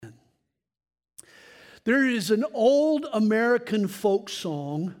There is an old American folk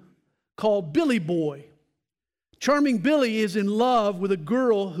song called Billy Boy. Charming Billy is in love with a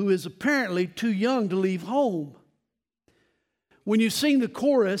girl who is apparently too young to leave home. When you sing the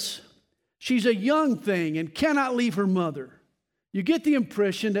chorus, she's a young thing and cannot leave her mother. You get the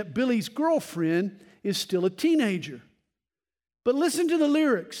impression that Billy's girlfriend is still a teenager. But listen to the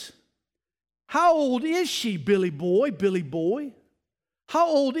lyrics. How old is she, Billy Boy, Billy Boy? How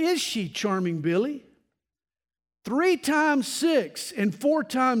old is she, Charming Billy? 3 times 6 and 4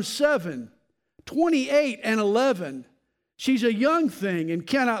 times 7, 28 and 11. She's a young thing and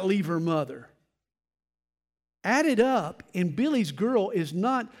cannot leave her mother. Added up, and Billy's girl is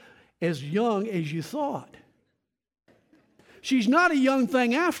not as young as you thought. She's not a young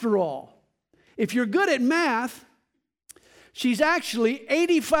thing after all. If you're good at math, she's actually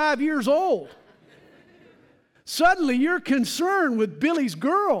 85 years old. Suddenly you're concerned with Billy's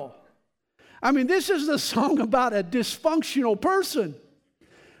girl. I mean, this is a song about a dysfunctional person.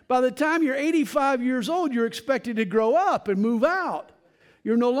 By the time you're 85 years old, you're expected to grow up and move out.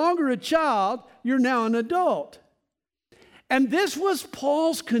 You're no longer a child, you're now an adult. And this was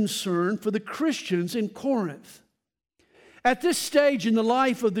Paul's concern for the Christians in Corinth. At this stage in the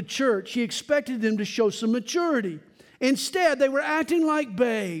life of the church, he expected them to show some maturity. Instead, they were acting like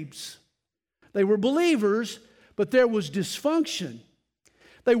babes. They were believers, but there was dysfunction.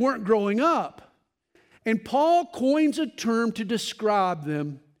 They weren't growing up. And Paul coins a term to describe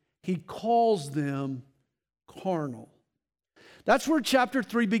them. He calls them carnal. That's where chapter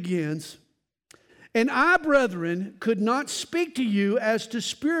 3 begins. And I, brethren, could not speak to you as to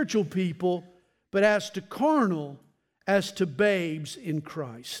spiritual people, but as to carnal, as to babes in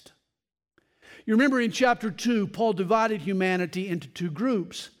Christ. You remember in chapter 2, Paul divided humanity into 2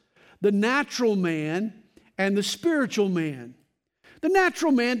 groups. The natural man and the spiritual man. The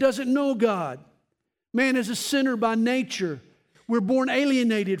natural man doesn't know God. Man is a sinner by nature. We're born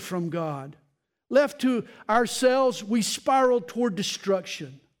alienated from God. Left to ourselves, we spiral toward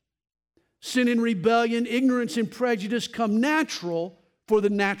destruction. Sin and rebellion, ignorance and prejudice come natural for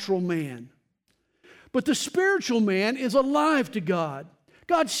the natural man. But the spiritual man is alive to God.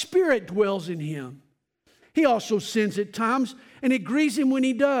 God's Spirit dwells in him. He also sins at times, and it grieves him when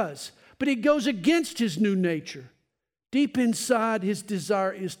he does. But it goes against his new nature. Deep inside, his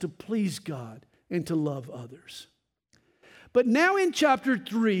desire is to please God and to love others. But now in chapter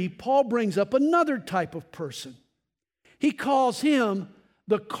 3, Paul brings up another type of person. He calls him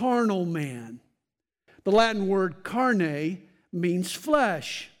the carnal man. The Latin word carne means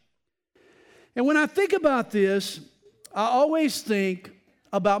flesh. And when I think about this, I always think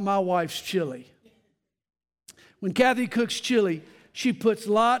about my wife's chili. When Kathy cooks chili, she puts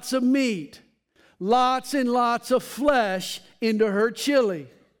lots of meat, lots and lots of flesh into her chili.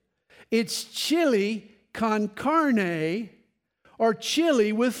 It's chili con carne, or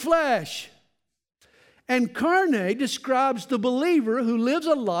chili with flesh. And carne describes the believer who lives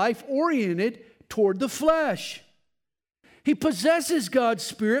a life oriented toward the flesh. He possesses God's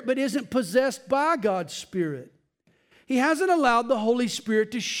Spirit, but isn't possessed by God's Spirit. He hasn't allowed the Holy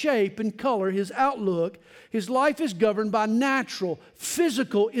Spirit to shape and color his outlook. His life is governed by natural,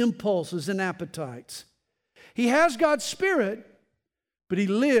 physical impulses and appetites. He has God's Spirit, but he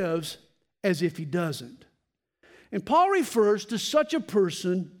lives as if he doesn't. And Paul refers to such a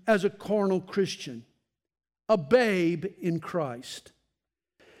person as a carnal Christian, a babe in Christ.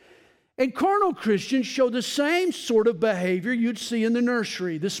 And carnal Christians show the same sort of behavior you'd see in the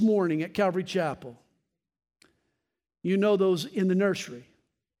nursery this morning at Calvary Chapel. You know those in the nursery.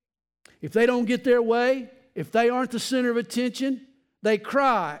 If they don't get their way, if they aren't the center of attention, they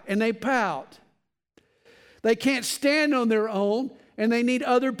cry and they pout. They can't stand on their own, and they need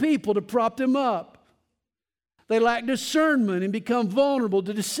other people to prop them up. They lack discernment and become vulnerable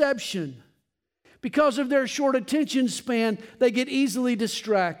to deception. Because of their short attention span, they get easily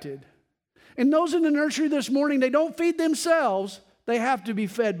distracted. And those in the nursery this morning, they don't feed themselves. They have to be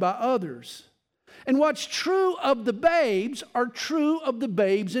fed by others. And what's true of the babes are true of the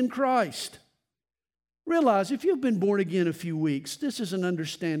babes in Christ. Realize if you've been born again a few weeks, this is an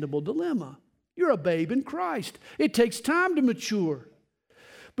understandable dilemma. You're a babe in Christ. It takes time to mature.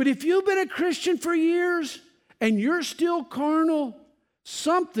 But if you've been a Christian for years and you're still carnal,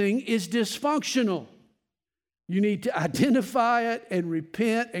 something is dysfunctional. You need to identify it and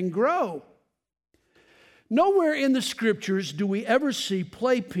repent and grow. Nowhere in the Scriptures do we ever see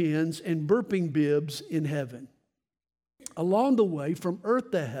playpens and burping bibs in heaven. Along the way, from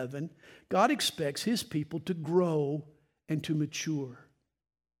earth to heaven, God expects His people to grow and to mature.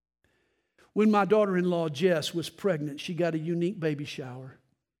 When my daughter-in-law, Jess, was pregnant, she got a unique baby shower.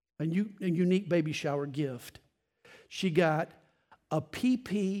 a unique baby shower gift. She got a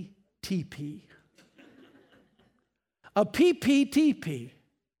PPTP. A PPTP.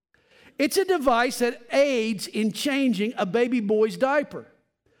 It's a device that aids in changing a baby boy's diaper.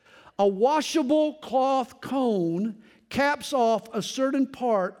 A washable cloth cone caps off a certain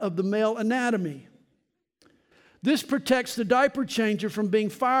part of the male anatomy. This protects the diaper changer from being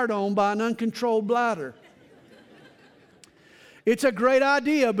fired on by an uncontrolled bladder. It's a great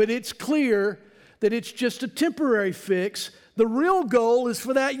idea, but it's clear that it's just a temporary fix. The real goal is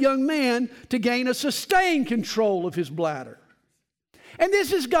for that young man to gain a sustained control of his bladder. And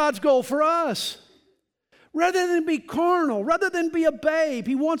this is God's goal for us. Rather than be carnal, rather than be a babe,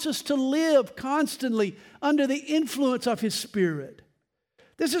 He wants us to live constantly under the influence of His Spirit.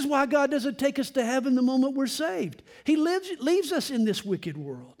 This is why God doesn't take us to heaven the moment we're saved. He leaves us in this wicked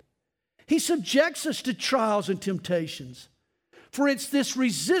world. He subjects us to trials and temptations. For it's this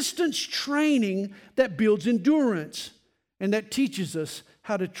resistance training that builds endurance and that teaches us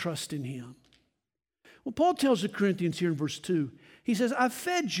how to trust in Him. Well, Paul tells the Corinthians here in verse 2, he says, I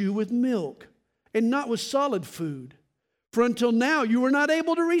fed you with milk and not with solid food. For until now you were not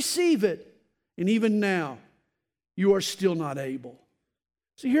able to receive it. And even now you are still not able.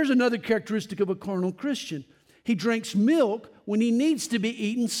 So here's another characteristic of a carnal Christian. He drinks milk when he needs to be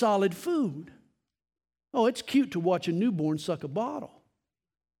eating solid food. Oh, it's cute to watch a newborn suck a bottle.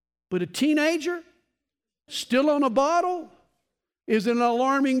 But a teenager still on a bottle is an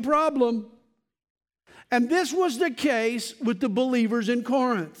alarming problem. And this was the case with the believers in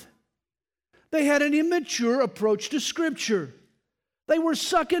Corinth. They had an immature approach to Scripture. They were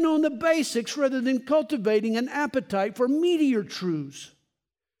sucking on the basics rather than cultivating an appetite for meatier truths.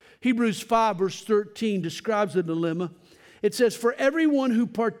 Hebrews 5 verse 13 describes the dilemma. It says, for everyone who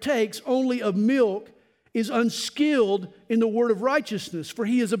partakes only of milk is unskilled in the word of righteousness, for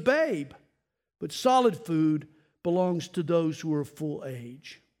he is a babe. But solid food belongs to those who are of full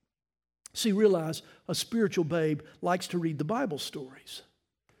age. See, realize a spiritual babe likes to read the Bible stories.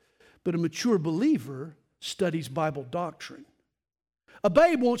 But a mature believer studies Bible doctrine. A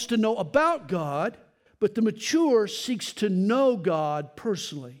babe wants to know about God, but the mature seeks to know God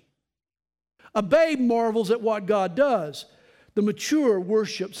personally. A babe marvels at what God does. The mature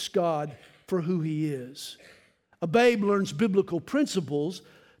worships God for who He is. A babe learns biblical principles.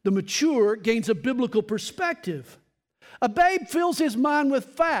 The mature gains a biblical perspective. A babe fills his mind with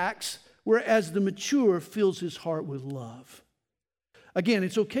facts, whereas the mature fills his heart with love. Again,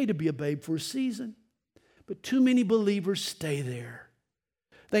 it's okay to be a babe for a season, but too many believers stay there.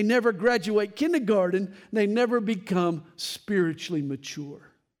 They never graduate kindergarten. They never become spiritually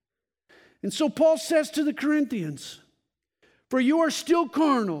mature. And so Paul says to the Corinthians, for you are still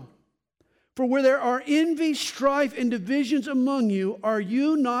carnal. For where there are envy, strife, and divisions among you, are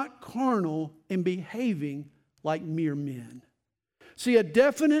you not carnal and behaving like mere men? See, a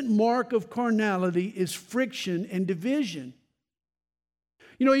definite mark of carnality is friction and division.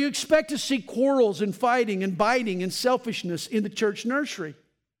 You know, you expect to see quarrels and fighting and biting and selfishness in the church nursery,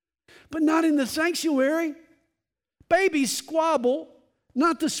 but not in the sanctuary. Babies squabble,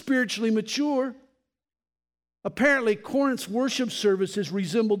 not the spiritually mature. Apparently, Corinth's worship services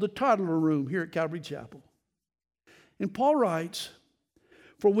resembled the toddler room here at Calvary Chapel. And Paul writes,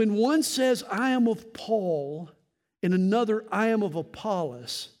 for when one says, I am of Paul, and another, I am of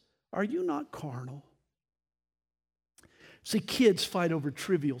Apollos, are you not carnal? See, kids fight over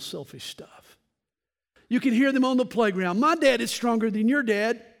trivial, selfish stuff. You can hear them on the playground. My dad is stronger than your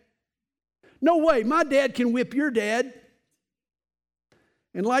dad. No way, my dad can whip your dad.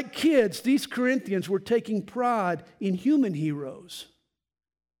 And like kids, these Corinthians were taking pride in human heroes,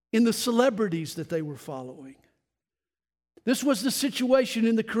 in the celebrities that they were following. This was the situation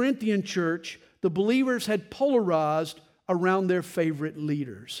in the Corinthian church. The believers had polarized around their favorite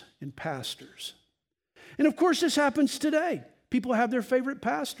leaders and pastors. And of course, this happens today. People have their favorite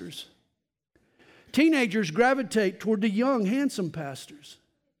pastors. Teenagers gravitate toward the young, handsome pastors.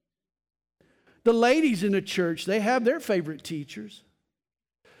 The ladies in the church, they have their favorite teachers.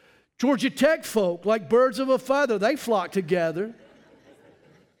 Georgia Tech folk, like birds of a feather, they flock together.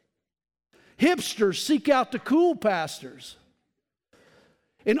 Hipsters seek out the cool pastors.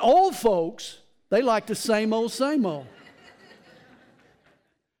 And old folks, they like the same old, same old.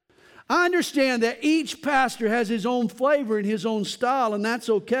 I understand that each pastor has his own flavor and his own style, and that's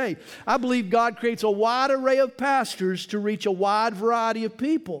okay. I believe God creates a wide array of pastors to reach a wide variety of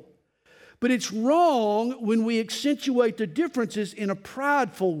people. But it's wrong when we accentuate the differences in a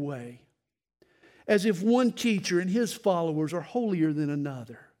prideful way, as if one teacher and his followers are holier than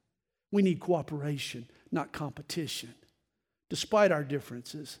another. We need cooperation, not competition. Despite our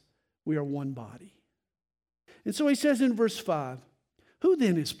differences, We are one body. And so he says in verse 5, who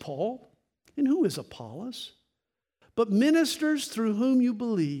then is Paul and who is Apollos? But ministers through whom you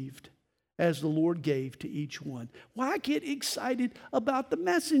believed, as the Lord gave to each one. Why get excited about the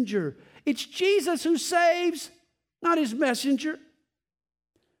messenger? It's Jesus who saves, not his messenger.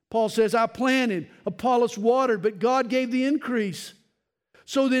 Paul says, I planted, Apollos watered, but God gave the increase.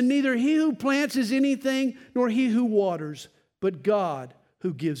 So then neither he who plants is anything, nor he who waters, but God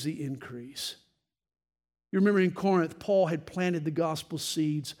who gives the increase. You remember in Corinth, Paul had planted the gospel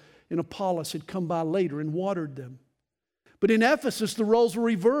seeds, and Apollos had come by later and watered them. But in Ephesus, the roles were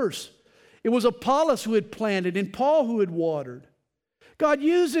reversed. It was Apollos who had planted and Paul who had watered. God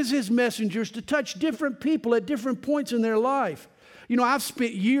uses his messengers to touch different people at different points in their life. You know, I've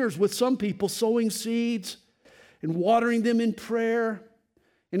spent years with some people sowing seeds and watering them in prayer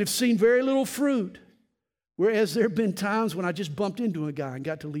and have seen very little fruit. Whereas there have been times when I just bumped into a guy and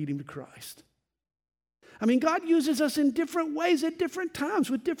got to lead him to Christ. I mean, God uses us in different ways at different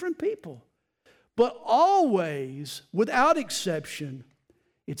times with different people. But always, without exception,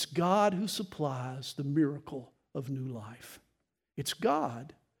 it's God who supplies the miracle of new life. It's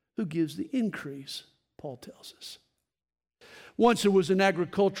God who gives the increase, Paul tells us. Once there was an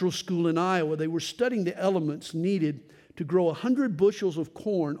agricultural school in Iowa. They were studying the elements needed to grow 100 bushels of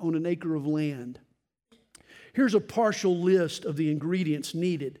corn on an acre of land. Here's a partial list of the ingredients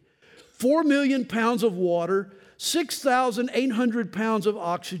needed. 4 million pounds of water, 6,800 pounds of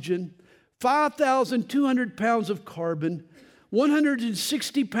oxygen, 5,200 pounds of carbon,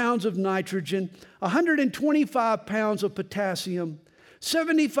 160 pounds of nitrogen, 125 pounds of potassium,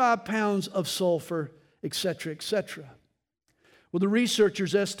 75 pounds of sulfur, etc., etc. Well, the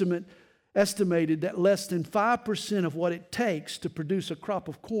researchers estimated that less than 5% of what it takes to produce a crop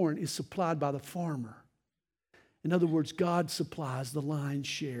of corn is supplied by the farmer. In other words, God supplies the lion's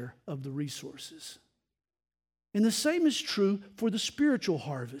share of the resources. And the same is true for the spiritual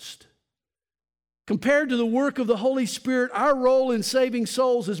harvest. Compared to the work of the Holy Spirit, our role in saving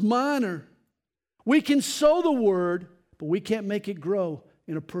souls is minor. We can sow the word, but we can't make it grow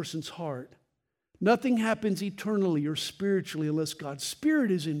in a person's heart. Nothing happens eternally or spiritually unless God's Spirit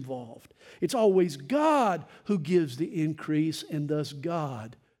is involved. It's always God who gives the increase, and thus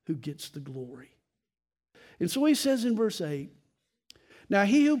God who gets the glory. And so he says in verse 8, now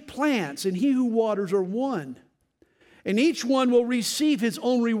he who plants and he who waters are one, and each one will receive his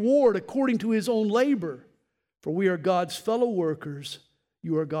own reward according to his own labor. For we are God's fellow workers.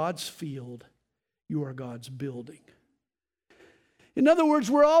 You are God's field. You are God's building. In other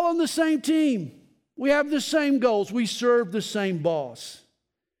words, we're all on the same team. We have the same goals. We serve the same boss.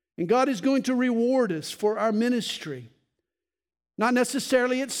 And God is going to reward us for our ministry. Not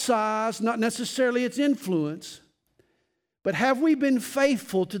necessarily its size, not necessarily its influence, but have we been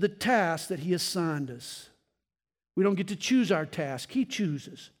faithful to the task that He assigned us? We don't get to choose our task. He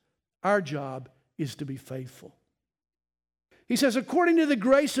chooses. Our job is to be faithful. He says, according to the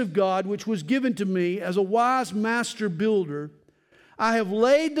grace of God, which was given to me as a wise master builder, I have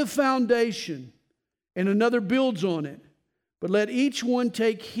laid the foundation, and another builds on it. But let each one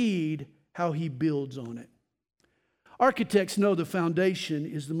take heed how he builds on it. Architects know the foundation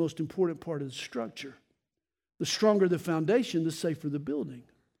is the most important part of the structure. The stronger the foundation, the safer the building.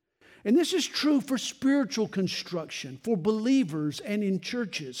 And this is true for spiritual construction, for believers and in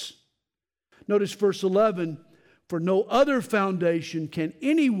churches. Notice verse 11, for no other foundation can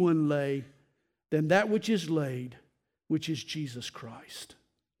anyone lay than that which is laid, which is Jesus Christ.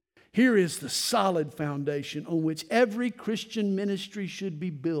 Here is the solid foundation on which every Christian ministry should be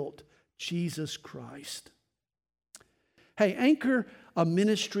built, Jesus Christ. Hey, anchor a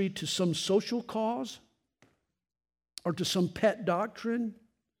ministry to some social cause, or to some pet doctrine,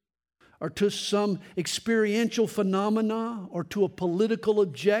 or to some experiential phenomena, or to a political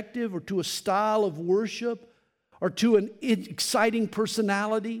objective, or to a style of worship, or to an exciting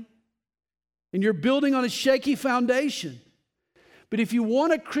personality. And you're building on a shaky foundation. But if you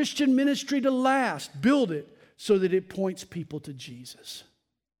want a Christian ministry to last, build it so that it points people to Jesus.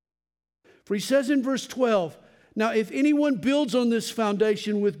 For he says in verse 12, now if anyone builds on this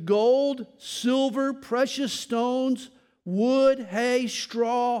foundation with gold, silver, precious stones, wood, hay,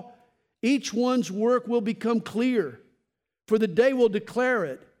 straw, each one's work will become clear, for the day will declare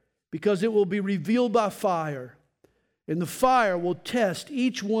it, because it will be revealed by fire, and the fire will test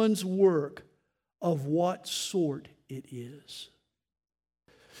each one's work of what sort it is.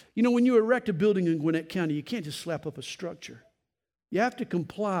 You know, when you erect a building in Gwinnett County, you can't just slap up a structure. You have to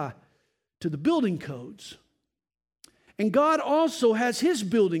comply to the building codes. And God also has His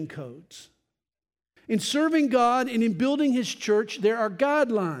building codes. In serving God and in building His church, there are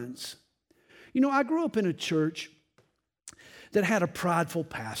guidelines. You know, I grew up in a church that had a prideful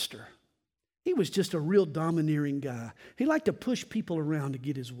pastor. He was just a real domineering guy. He liked to push people around to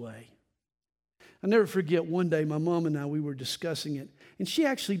get his way. I'll never forget one day my mom and I, we were discussing it, and she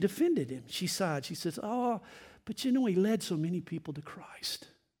actually defended him. She sighed. She says, "Oh, but you know, he led so many people to Christ."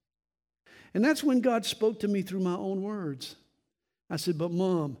 And that's when God spoke to me through my own words. I said, "But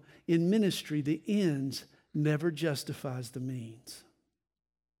Mom, in ministry, the ends never justifies the means."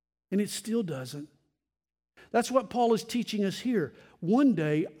 And it still doesn't. That's what Paul is teaching us here. One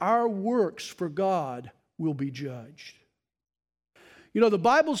day, our works for God will be judged. You know, the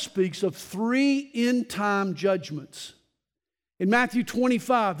Bible speaks of 3 end-time judgments. In Matthew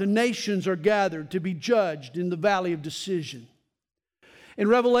 25, the nations are gathered to be judged in the valley of decision. In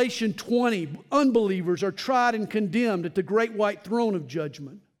Revelation 20, unbelievers are tried and condemned at the great white throne of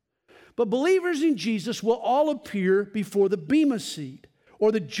judgment. But believers in Jesus will all appear before the Bema seat,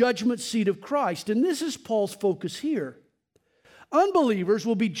 or the judgment seat of Christ. And this is Paul's focus here. Unbelievers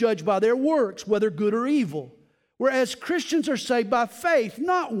will be judged by their works, whether good or evil, whereas Christians are saved by faith,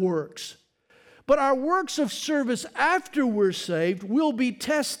 not works. But our works of service after we're saved will be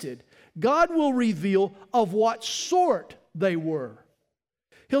tested. God will reveal of what sort they were.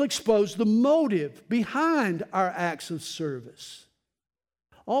 He'll expose the motive behind our acts of service.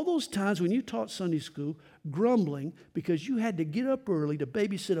 All those times when you taught Sunday school, grumbling because you had to get up early to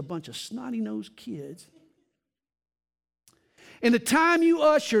babysit a bunch of snotty-nosed kids, and the time you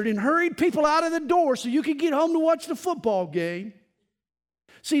ushered and hurried people out of the door so you could get home to watch the football game.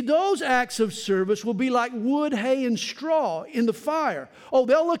 See, those acts of service will be like wood, hay, and straw in the fire. Oh,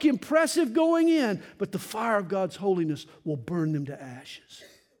 they'll look impressive going in, but the fire of God's holiness will burn them to ashes.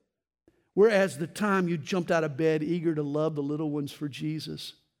 Whereas the time you jumped out of bed eager to love the little ones for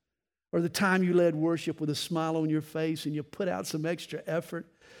Jesus, or the time you led worship with a smile on your face and you put out some extra effort,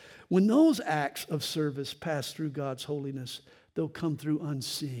 when those acts of service pass through God's holiness, they'll come through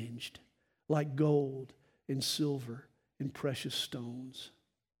unsinged, like gold and silver and precious stones.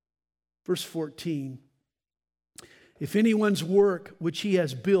 Verse 14, if anyone's work which he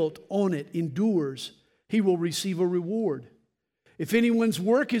has built on it endures, he will receive a reward. If anyone's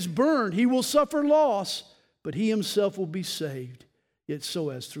work is burned, he will suffer loss, but he himself will be saved, yet so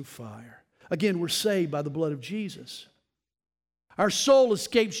as through fire. Again, we're saved by the blood of Jesus. Our soul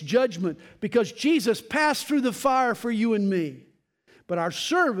escapes judgment because Jesus passed through the fire for you and me. But our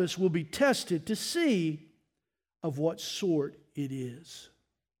service will be tested to see of what sort it is.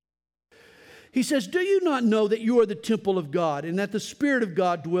 He says, do you not know that you are the temple of God and that the Spirit of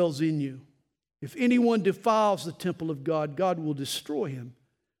God dwells in you? If anyone defiles the temple of God, God will destroy him.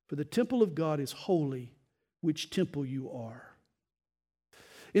 For the temple of God is holy, which temple you are.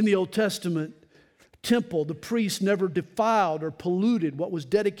 In the Old Testament temple, the priests never defiled or polluted what was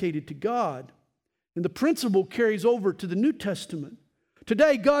dedicated to God. And the principle carries over to the New Testament.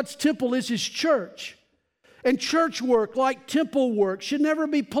 Today, God's temple is His church. And church work, like temple work, should never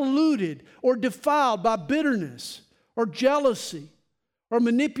be polluted or defiled by bitterness or jealousy or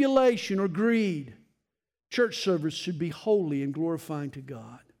manipulation or greed. Church service should be holy and glorifying to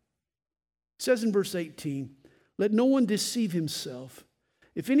God. It says in verse 18, let no one deceive himself.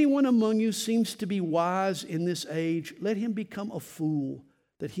 If anyone among you seems to be wise in this age, let him become a fool,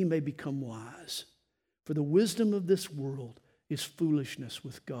 that he may become wise. For the wisdom of this world is foolishness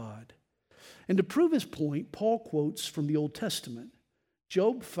with God. And to prove his point, Paul quotes from the Old Testament,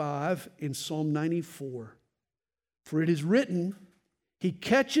 Job 5 and Psalm 94. For it is written, He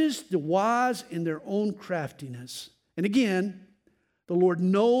catches the wise in their own craftiness. And again, the Lord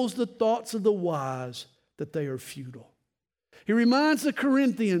knows the thoughts of the wise, that they are futile. He reminds the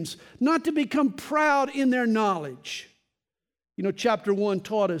Corinthians not to become proud in their knowledge. You know, chapter 1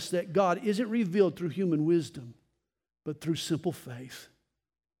 taught us that God isn't revealed through human wisdom, but through simple faith.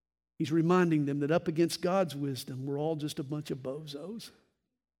 He's reminding them that up against God's wisdom, we're all just a bunch of bozos.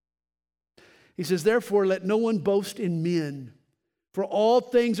 He says, therefore, let no one boast in men, for all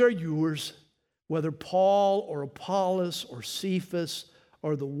things are yours, whether Paul or Apollos or Cephas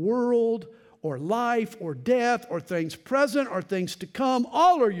or the world or life or death or things present or things to come,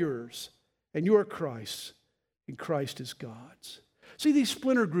 all are yours, and you are Christ's, and Christ is God's. See, these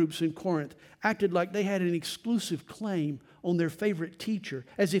splinter groups in Corinth acted like they had an exclusive claim on their favorite teacher,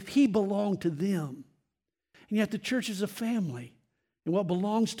 as if he belonged to them. And yet the church is a family, and what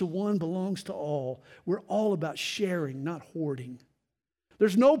belongs to one belongs to all. We're all about sharing, not hoarding.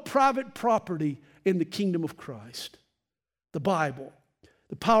 There's no private property in the kingdom of Christ. The Bible,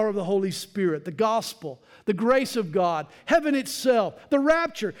 the power of the Holy Spirit, the gospel, the grace of God, heaven itself, the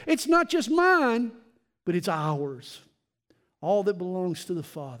rapture. It's not just mine, but it's ours. All that belongs to the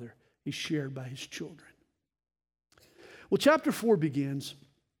Father is shared by his children. Well, chapter 4 begins,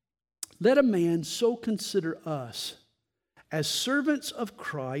 let a man so consider us as servants of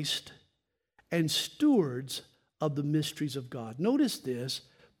Christ and stewards of the mysteries of God. Notice this,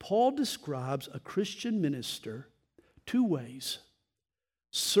 Paul describes a Christian minister two ways: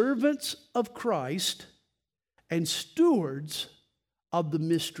 servants of Christ and stewards of the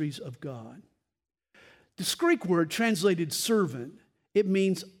mysteries of God. This Greek word translated servant, it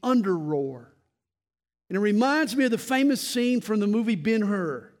means under-rower. And it reminds me of the famous scene from the movie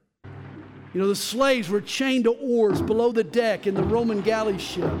Ben-Hur. You know, the slaves were chained to oars below the deck in the Roman galley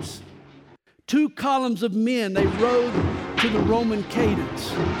ships. 2 columns of men, they rowed to the Roman cadence.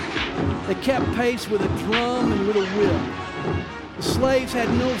 They kept pace with a drum and with a whip. The slaves had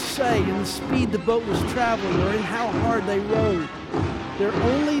no say in the speed the boat was traveling or in how hard they rowed. Their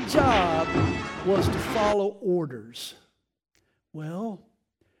only job was to follow orders. Well,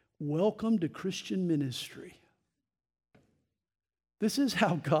 welcome to Christian ministry. This is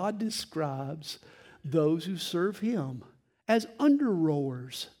how God describes those who serve Him, as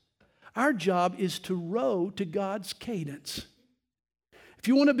under-rowers. Our job is to row to God's cadence. If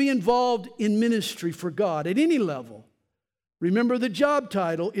you want to be involved in ministry for God at any level, remember the job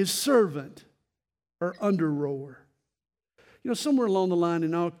title is servant or under-rower. You know, somewhere along the line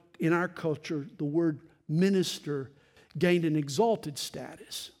in our culture, the word minister gained an exalted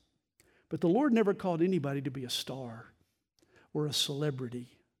status. But the Lord never called anybody to be a star or a celebrity,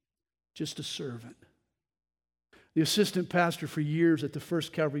 just a servant. The assistant pastor for years at the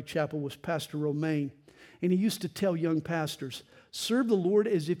First Calvary Chapel was Pastor Romaine, and he used to tell young pastors, serve the Lord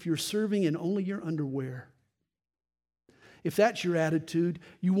as if you're serving in only your underwear. If that's your attitude,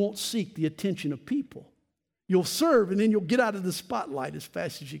 you won't seek the attention of people. You'll serve and then you'll get out of the spotlight as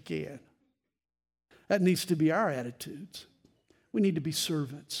fast as you can. That needs to be our attitudes. We need to be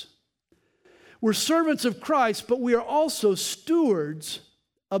servants. We're servants of Christ, but we are also stewards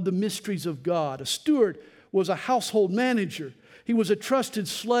of the mysteries of God. A steward was a household manager. He was a trusted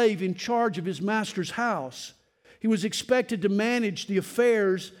slave in charge of his master's house. He was expected to manage the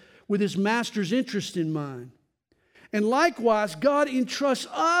affairs with his master's interest in mind. And likewise, God entrusts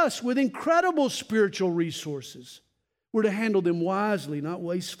us with incredible spiritual resources. We're to handle them wisely, not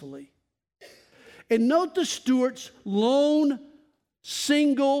wastefully. And note the steward's lone,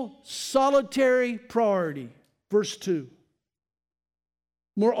 single, solitary priority. Verse 2.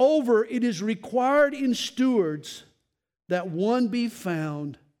 Moreover, it is required in stewards that one be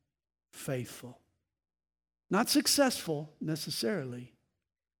found faithful. Not successful necessarily,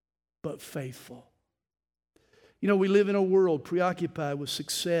 but faithful. You know, we live in a world preoccupied with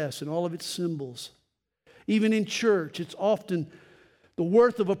success and all of its symbols. Even in church, it's often the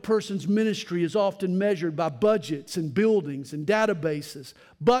worth of a person's ministry is often measured by budgets and buildings and databases,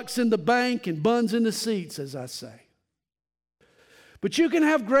 bucks in the bank and buns in the seats, as I say. But you can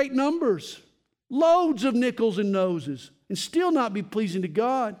have great numbers, loads of nickels and noses, and still not be pleasing to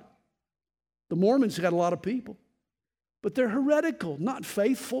God. The Mormons got a lot of people, but they're heretical, not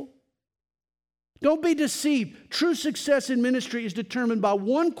faithful. Don't be deceived. True success in ministry is determined by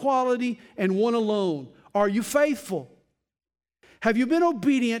one quality and one alone. Are you faithful? Have you been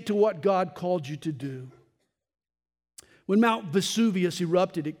obedient to what God called you to do? When Mount Vesuvius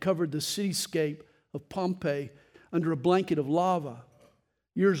erupted, it covered the cityscape of Pompeii under a blanket of lava.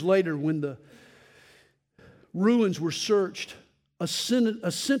 Years later, when the ruins were searched, a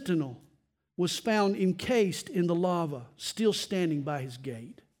sentinel was found encased in the lava, still standing by his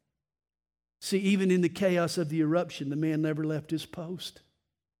gate. See, even in the chaos of the eruption, the man never left his post.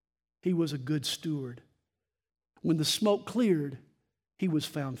 He was a good steward. When the smoke cleared, he was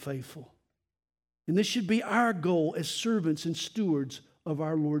found faithful. And this should be our goal as servants and stewards of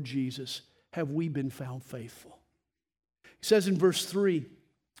our Lord Jesus. Have we been found faithful? He says in verse 3,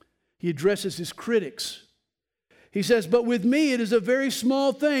 he addresses his critics. He says, but with me it is a very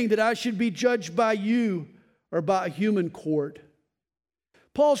small thing that I should be judged by you or by a human court.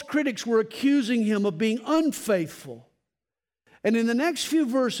 Paul's critics were accusing him of being unfaithful. And in the next few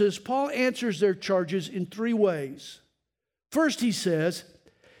verses, Paul answers their charges in 3 ways. First, he says,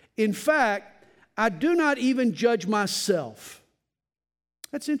 in fact, I do not even judge myself.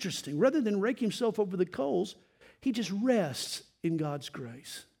 That's interesting. Rather than rake himself over the coals, he just rests in God's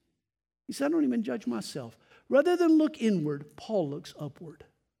grace. He said, I don't even judge myself. Rather than look inward, Paul looks upward.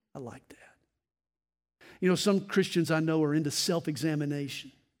 I like that. You know, some Christians I know are into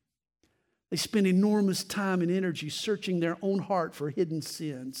self-examination. They spend enormous time and energy searching their own heart for hidden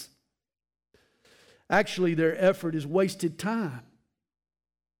sins. Actually, their effort is wasted time.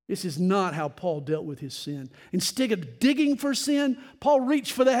 This is not how Paul dealt with his sin. Instead of digging for sin, Paul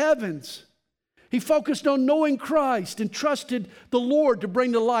reached for the heavens. He focused on knowing Christ and trusted the Lord to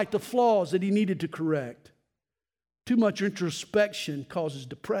bring to light the flaws that he needed to correct. Too much introspection causes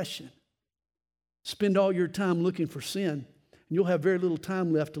depression. Spend all your time looking for sin, and you'll have very little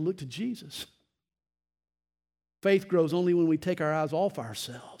time left to look to Jesus. Faith grows only when we take our eyes off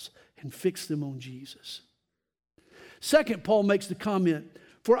ourselves and fix them on Jesus. Second, Paul makes the comment,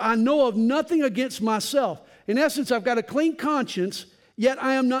 for I know of nothing against myself. In essence, I've got a clean conscience, yet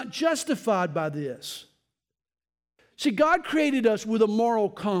I am not justified by this. See, God created us with a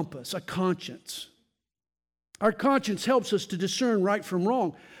moral compass, a conscience. Our conscience helps us to discern right from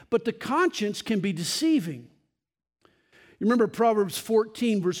wrong, but the conscience can be deceiving. You remember Proverbs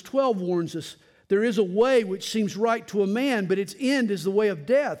 14, verse 12 warns us, there is a way which seems right to a man, but its end is the way of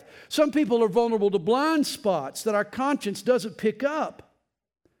death. Some people are vulnerable to blind spots that our conscience doesn't pick up.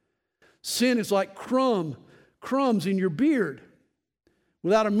 Sin is like crumbs in your beard.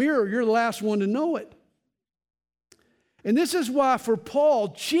 Without a mirror, you're the last one to know it. And this is why for Paul,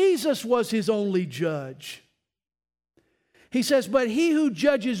 Jesus was his only judge. He says, but he who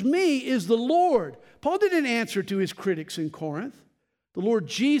judges me is the Lord. Paul didn't answer to his critics in Corinth. The Lord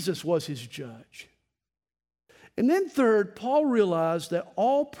Jesus was his judge. And then third, Paul realized that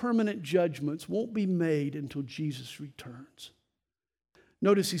all permanent judgments won't be made until Jesus returns.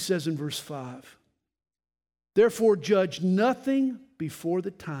 Notice he says in verse 5, therefore judge nothing before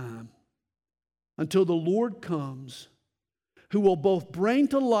the time until the Lord comes, who will both bring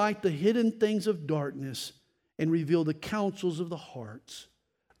to light the hidden things of darkness and reveal the counsels of the hearts.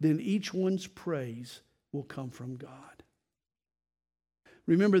 Then each one's praise will come from God.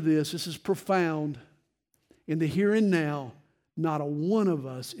 Remember this is profound. In the here and now, not a one of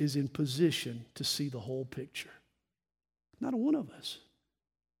us is in position to see the whole picture. Not a one of us.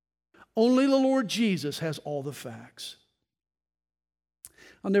 Only the Lord Jesus has all the facts.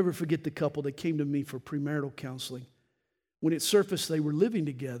 I'll never forget the couple that came to me for premarital counseling. When it surfaced they were living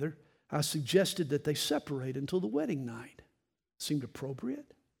together, I suggested that they separate until the wedding night. Seemed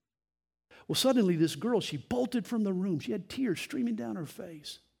appropriate. Well, suddenly this girl, she bolted from the room. She had tears streaming down her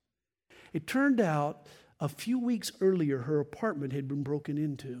face. It turned out a few weeks earlier, her apartment had been broken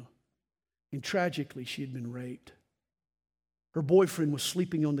into. And tragically, she had been raped. Her boyfriend was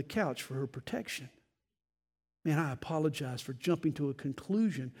sleeping on the couch for her protection. Man, I apologize for jumping to a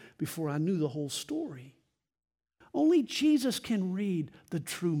conclusion before I knew the whole story. Only Jesus can read the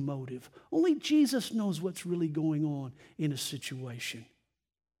true motive. Only Jesus knows what's really going on in a situation.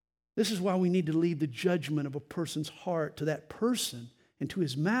 This is why we need to leave the judgment of a person's heart to that person and to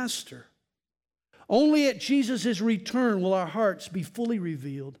his master. Only at Jesus' return will our hearts be fully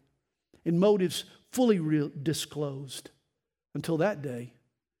revealed and motives fully disclosed. Until that day,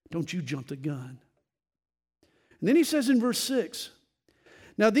 don't you jump the gun. And then he says in verse 6,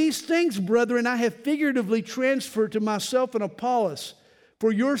 now these things, brethren, I have figuratively transferred to myself and Apollos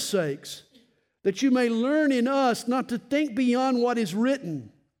for your sakes, that you may learn in us not to think beyond what is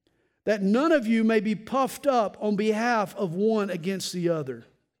written, that none of you may be puffed up on behalf of one against the other.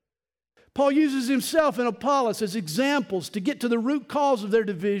 Paul uses himself and Apollos as examples to get to the root cause of their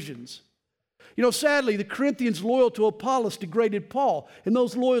divisions. You know, sadly, the Corinthians loyal to Apollos degraded Paul, and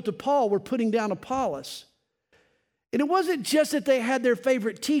those loyal to Paul were putting down Apollos. And it wasn't just that they had their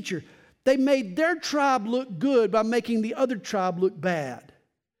favorite teacher. They made their tribe look good by making the other tribe look bad.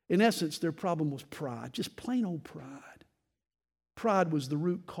 In essence, their problem was pride, just plain old pride. Pride was the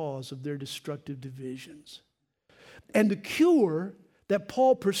root cause of their destructive divisions. And the cure that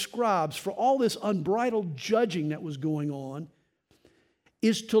Paul prescribes for all this unbridled judging that was going on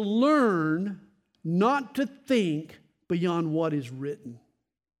is to learn not to think beyond what is written.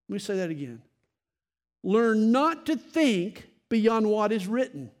 Let me say that again. Learn not to think beyond what is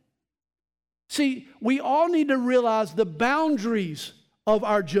written. See, we all need to realize the boundaries of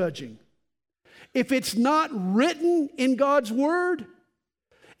our judging. If it's not written in God's Word,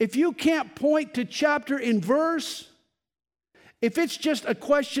 if you can't point to chapter and verse, if it's just a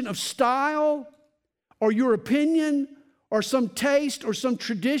question of style or your opinion or some taste or some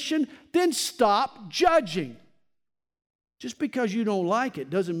tradition, then stop judging. Just because you don't like it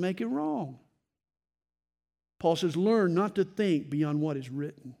doesn't make it wrong. Paul says, learn not to think beyond what is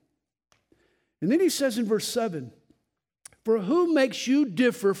written. And then he says in verse 7, for who makes you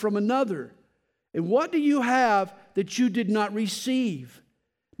differ from another? And what do you have that you did not receive?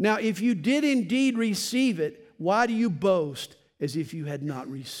 Now, if you did indeed receive it, why do you boast as if you had not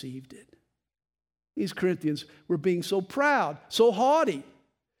received it? These Corinthians were being so proud, so haughty.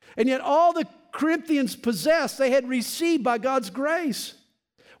 And yet all the Corinthians possessed, they had received by God's grace.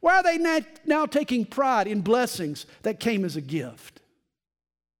 Why are they now taking pride in blessings that came as a gift?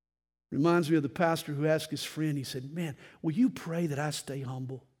 Reminds me of the pastor who asked his friend, he said, man, will you pray that I stay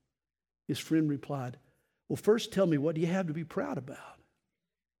humble? His friend replied, well, first tell me, what do you have to be proud about?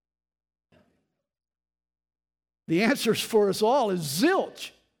 The answer for us all is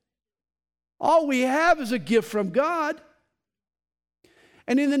zilch. All we have is a gift from God.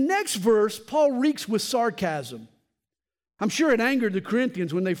 And in the next verse, Paul reeks with sarcasm. I'm sure it angered the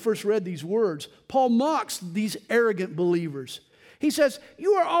Corinthians when they first read these words. Paul mocks these arrogant believers. He says,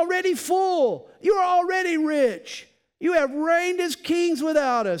 you are already full. You are already rich. You have reigned as kings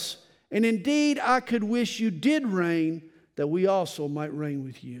without us. And indeed, I could wish you did reign, that we also might reign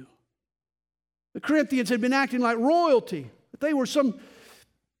with you. The Corinthians had been acting like royalty, that they were some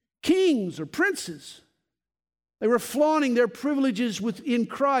kings or princes. They were flaunting their privileges within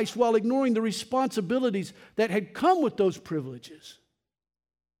Christ while ignoring the responsibilities that had come with those privileges.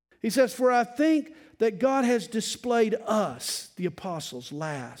 He says, for I think that God has displayed us, the apostles,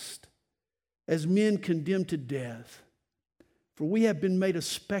 last, as men condemned to death. For we have been made a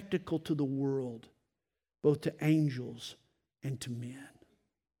spectacle to the world, both to angels and to men.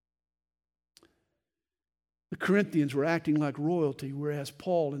 The Corinthians were acting like royalty, whereas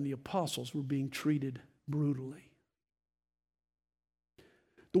Paul and the apostles were being treated brutally.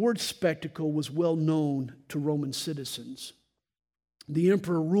 The word spectacle was well known to Roman citizens. The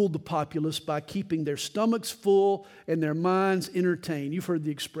emperor ruled the populace by keeping their stomachs full and their minds entertained. You've heard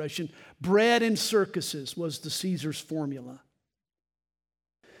the expression, bread and circuses was the Caesar's formula.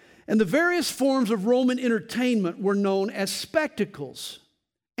 And the various forms of Roman entertainment were known as spectacles.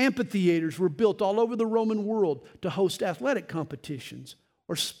 Amphitheaters were built all over the Roman world to host athletic competitions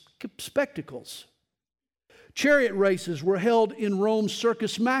or spectacles. Chariot races were held in Rome's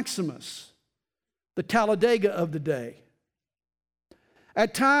Circus Maximus, the Talladega of the day.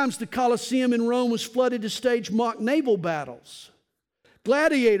 At times, the Colosseum in Rome was flooded to stage mock naval battles.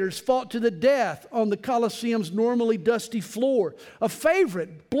 Gladiators fought to the death on the Colosseum's normally dusty floor. A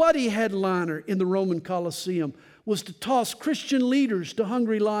favorite bloody headliner in the Roman Colosseum was to toss Christian leaders to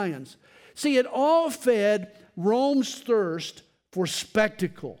hungry lions. See, it all fed Rome's thirst for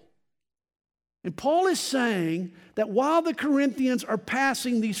spectacle. And Paul is saying that while the Corinthians are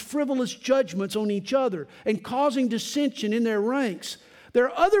passing these frivolous judgments on each other and causing dissension in their ranks, there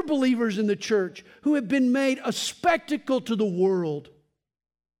are other believers in the church who have been made a spectacle to the world,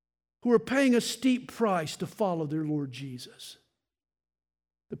 who are paying a steep price to follow their Lord Jesus.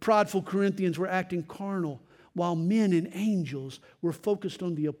 The prideful Corinthians were acting carnal, while men and angels were focused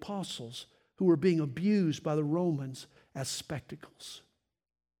on the apostles who were being abused by the Romans as spectacles.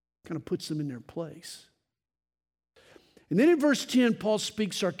 Kind of puts them in their place. And then in verse 10, Paul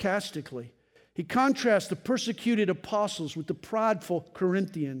speaks sarcastically. He contrasts the persecuted apostles with the prideful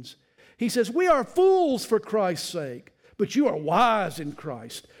Corinthians. He says, we are fools for Christ's sake, but you are wise in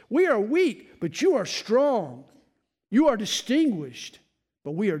Christ. We are weak, but you are strong. You are distinguished,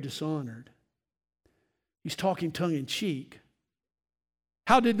 but we are dishonored. He's talking tongue in cheek.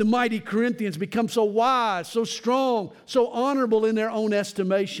 How did the mighty Corinthians become so wise, so strong, so honorable in their own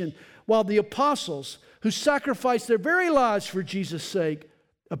estimation, while the apostles, who sacrificed their very lives for Jesus' sake,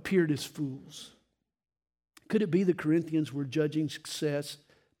 appeared as fools? Could it be the Corinthians were judging success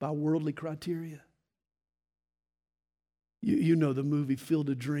by worldly criteria? You know the movie Field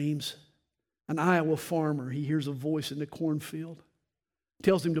of Dreams. An Iowa farmer, he hears a voice in the cornfield.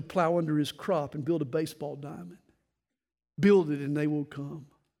 Tells him to plow under his crop and build a baseball diamond. Build it and they will come.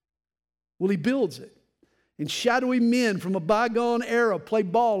 Well, he builds it. And shadowy men from a bygone era play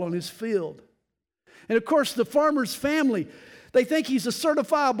ball on his field. And of course, the farmer's family, they think he's a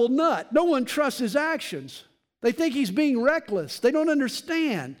certifiable nut. No one trusts his actions. They think he's being reckless. They don't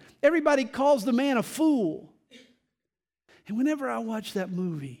understand. Everybody calls the man a fool. And whenever I watch that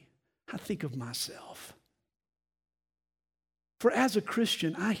movie, I think of myself. For as a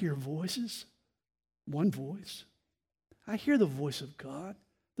Christian, I hear voices, one voice. I hear the voice of God,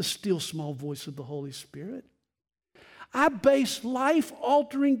 the still small voice of the Holy Spirit. I base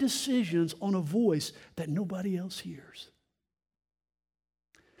life-altering decisions on a voice that nobody else hears.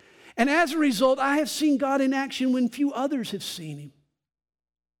 And as a result, I have seen God in action when few others have seen Him.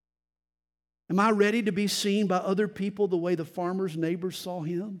 Am I ready to be seen by other people the way the farmer's neighbors saw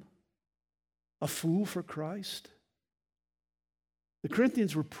him? A fool for Christ? The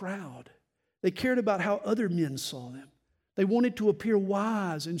Corinthians were proud. They cared about how other men saw them. They wanted to appear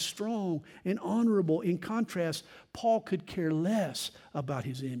wise and strong and honorable. In contrast, Paul could care less about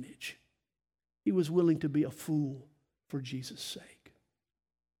his image. He was willing to be a fool for Jesus' sake.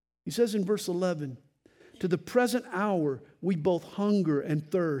 He says in verse 11, to the present hour, we both hunger and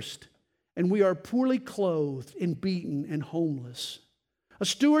thirst, and we are poorly clothed and beaten and homeless. A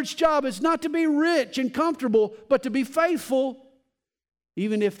steward's job is not to be rich and comfortable, but to be faithful,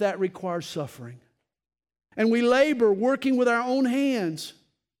 even if that requires suffering. And we labor, working with our own hands.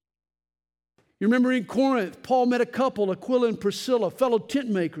 You remember in Corinth, Paul met a couple, Aquila and Priscilla, fellow tent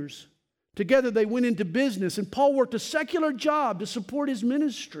makers. Together they went into business, and Paul worked a secular job to support his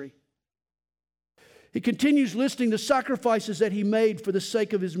ministry. He continues listing the sacrifices that he made for the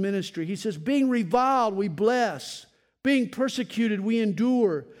sake of his ministry. He says, being reviled, we bless. Being persecuted, we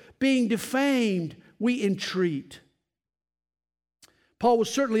endure. Being defamed, we entreat. Paul was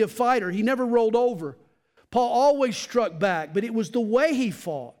certainly a fighter. He never rolled over. Paul always struck back, but it was the way he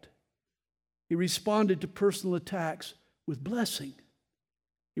fought. He responded to personal attacks with blessing.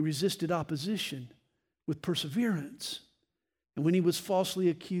 He resisted opposition with perseverance. And when he was falsely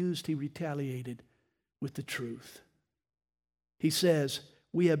accused, he retaliated with the truth. He says,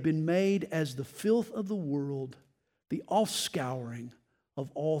 we have been made as the filth of the world, the offscouring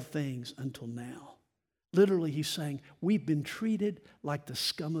of all things until now. Literally, he's saying, we've been treated like the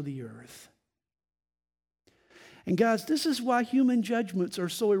scum of the earth. And guys, this is why human judgments are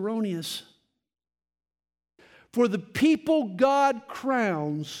so erroneous. For the people God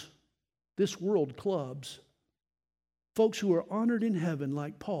crowns, this world clubs. Folks who are honored in heaven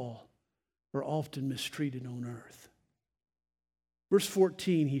like Paul are often mistreated on earth. Verse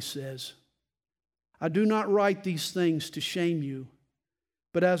 14, he says, I do not write these things to shame you,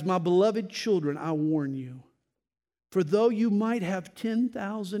 but as my beloved children, I warn you. For though you might have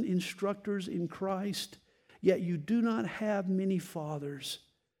 10,000 instructors in Christ, yet you do not have many fathers.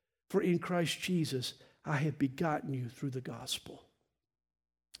 For in Christ Jesus, I have begotten you through the gospel.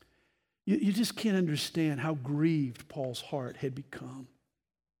 You just can't understand how grieved Paul's heart had become.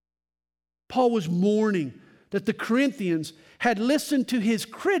 Paul was mourning that the Corinthians had listened to his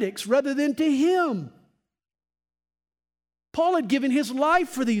critics rather than to him. Paul had given his life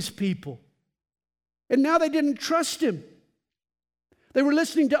for these people, and now they didn't trust him. They were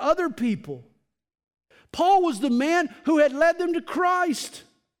listening to other people. Paul was the man who had led them to Christ.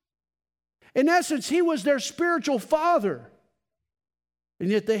 In essence, he was their spiritual father. And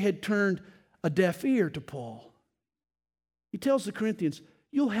yet they had turned a deaf ear to Paul. He tells the Corinthians,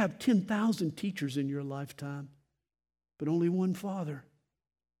 you'll have 10,000 teachers in your lifetime, but only one father.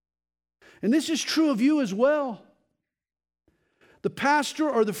 And this is true of you as well. The pastor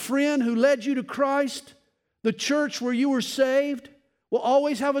or the friend who led you to Christ, the church where you were saved, will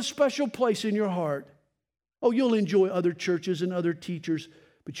always have a special place in your heart. Oh, you'll enjoy other churches and other teachers,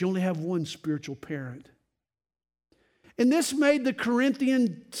 but you only have one spiritual parent. And this made the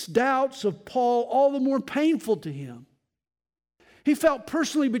Corinthians' doubts of Paul all the more painful to him. He felt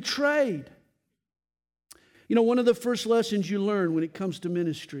personally betrayed. You know, one of the first lessons you learn when it comes to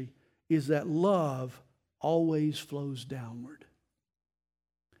ministry is that love always flows downward.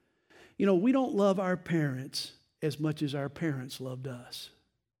 You know, we don't love our parents as much as our parents loved us.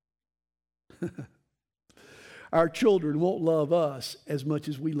 Our children won't love us as much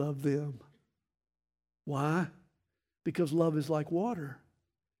as we love them. Why? Because love is like water.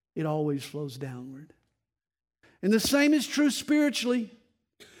 It always flows downward. And the same is true spiritually.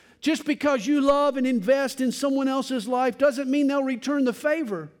 Just because you love and invest in someone else's life doesn't mean they'll return the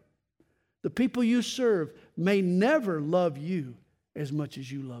favor. The people you serve may never love you as much as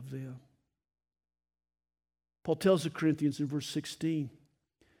you love them. Paul tells the Corinthians in verse 16,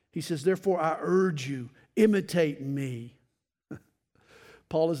 he says, therefore I urge you, imitate me.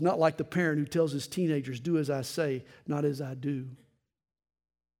 Paul is not like the parent who tells his teenagers, do as I say, not as I do.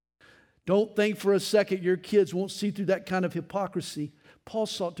 Don't think for a second your kids won't see through that kind of hypocrisy. Paul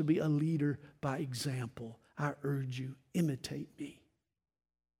sought to be a leader by example. I urge you, imitate me.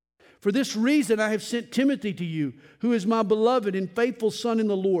 For this reason I have sent Timothy to you, who is my beloved and faithful son in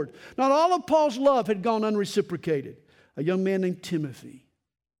the Lord. Not all of Paul's love had gone unreciprocated. A young man named Timothy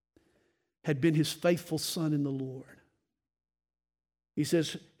had been his faithful son in the Lord. He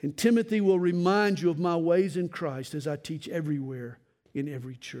says, and Timothy will remind you of my ways in Christ as I teach everywhere in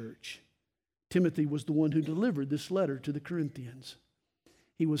every church. Timothy was the one who delivered this letter to the Corinthians.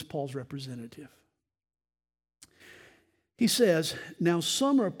 He was Paul's representative. He says, now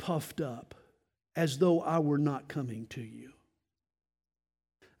some are puffed up as though I were not coming to you.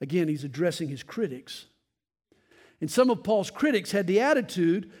 Again, he's addressing his critics. And some of Paul's critics had the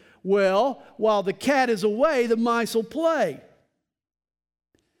attitude, well, while the cat is away, the mice will play.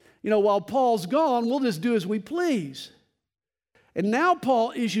 You know, while Paul's gone, we'll just do as we please. And now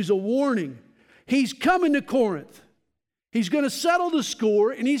Paul issues a warning. He's coming to Corinth. He's going to settle the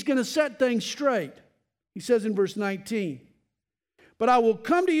score and he's going to set things straight. He says in verse 19, but I will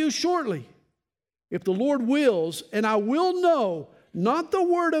come to you shortly, if the Lord wills, and I will know not the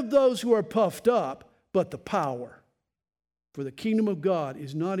word of those who are puffed up, but the power. For the kingdom of God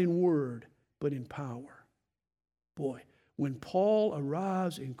is not in word, but in power. Boy, when Paul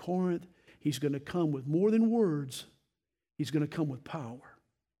arrives in Corinth, he's going to come with more than words. He's going to come with power.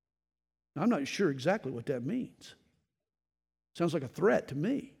 Now, I'm not sure exactly what that means. Sounds like a threat to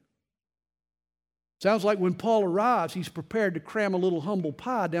me. Sounds like when Paul arrives, he's prepared to cram a little humble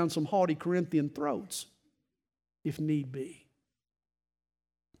pie down some haughty Corinthian throats, if need be.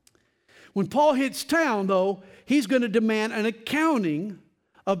 When Paul hits town, though, he's going to demand an accounting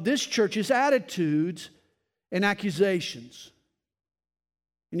of this church's attitudes and accusations.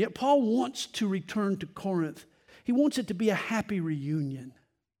 And yet Paul wants to return to Corinth. He wants it to be a happy reunion.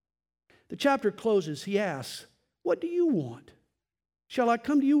 The chapter closes. He asks, what do you want? Shall I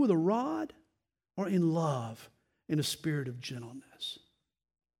come to you with a rod, or in love, in a spirit of gentleness?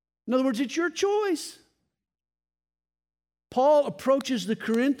 In other words, it's your choice. Paul approaches the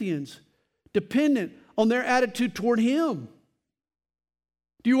Corinthians dependent on their attitude toward him.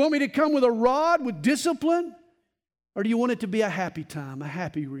 Do you want me to come with a rod, with discipline? Or do you want it to be a happy time, a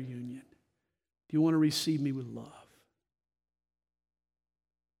happy reunion? Do you want to receive me with love?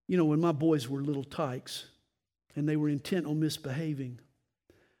 You know, when my boys were little tykes and they were intent on misbehaving,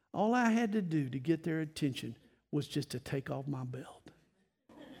 all I had to do to get their attention was just to take off my belt.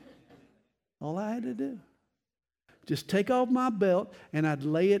 All I had to do. Just take off my belt, and I'd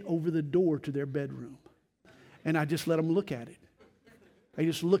lay it over the door to their bedroom. And I just let them look at it. I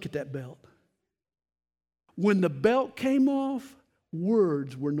just look at that belt. When the belt came off,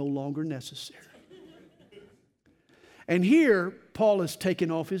 words were no longer necessary. And here, Paul has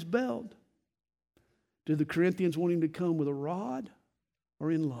taken off his belt. Do the Corinthians want him to come with a rod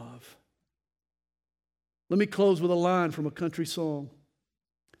or in love? Let me close with a line from a country song.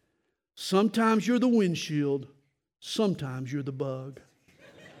 Sometimes you're the windshield, sometimes you're the bug.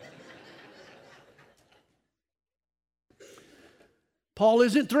 Paul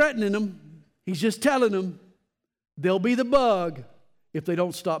isn't threatening them. He's just telling them they'll be the bug if they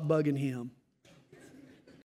don't stop bugging him.